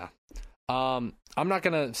 I'm not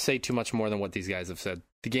gonna say too much more than what these guys have said.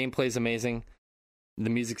 The gameplay is amazing, the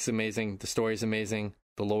music's amazing, the story's amazing,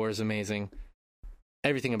 the lore is amazing.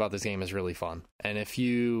 Everything about this game is really fun. And if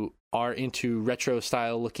you are into retro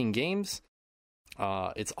style looking games,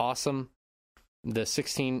 it's awesome. The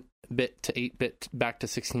 16-bit to 8-bit back to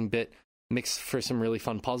 16-bit mix for some really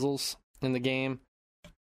fun puzzles in the game.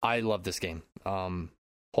 I love this game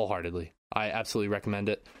wholeheartedly. I absolutely recommend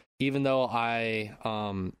it. Even though I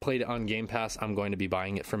played it on Game Pass, I'm going to be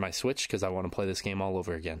buying it for my Switch because I want to play this game all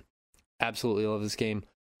over again. Absolutely love this game.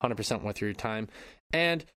 100% worth your time.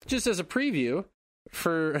 And just as a preview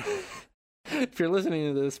for if you're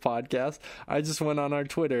listening to this podcast, I just went on our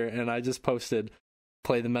Twitter and I just posted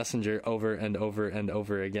Play the Messenger over and over and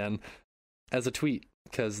over again as a tweet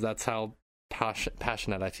because that's how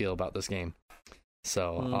passionate I feel about this game.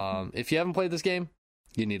 So if you haven't played this game,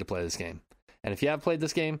 you need to play this game. And if you have played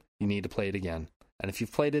this game, you need to play it again. And if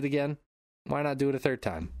you've played it again, why not do it a third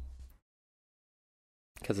time?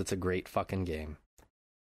 Because it's a great fucking game.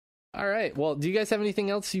 All right. Well, do you guys have anything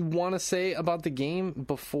else you want to say about the game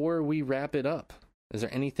before we wrap it up? Is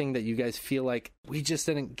there anything that you guys feel like we just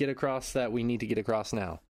didn't get across that we need to get across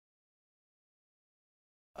now?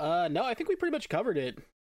 No, I think we pretty much covered it.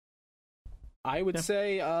 I would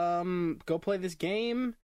say go play this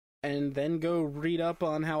game and then go read up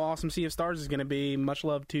on how awesome Sea of Stars is going to be. Much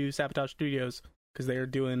love to Sabotage Studios because they are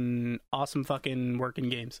doing awesome fucking work in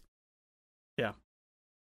games. Yeah.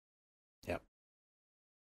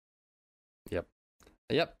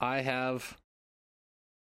 Yep, I have.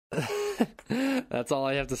 That's all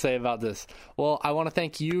I have to say about this. Well, I want to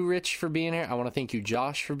thank you, Rich, for being here. I want to thank you,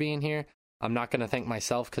 Josh, for being here. I'm not going to thank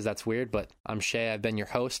myself because that's weird, but I'm Shay. I've been your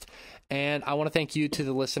host. And I want to thank you to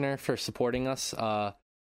the listener for supporting us.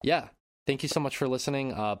 Thank you so much for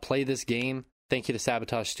listening. Play this game. Thank you to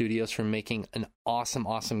Sabotage Studios for making an awesome,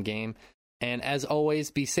 awesome game. And as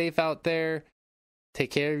always, be safe out there.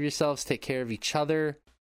 Take care of yourselves. Take care of each other.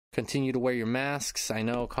 Continue to wear your masks. I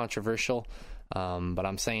know, controversial, but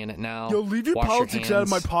I'm saying it now. Yo, leave your politics out of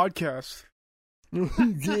my podcast.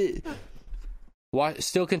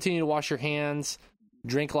 Still continue to wash your hands,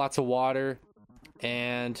 drink lots of water,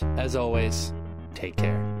 and as always, take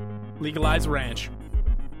care. Legalize ranch.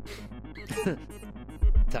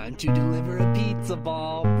 Time to deliver a pizza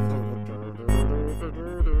ball.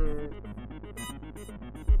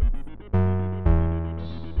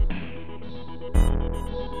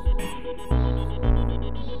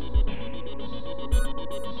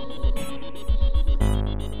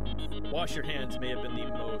 Wash your hands may have been the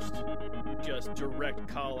most just direct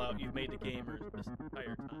call out you've made to gamers this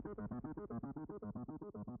entire time.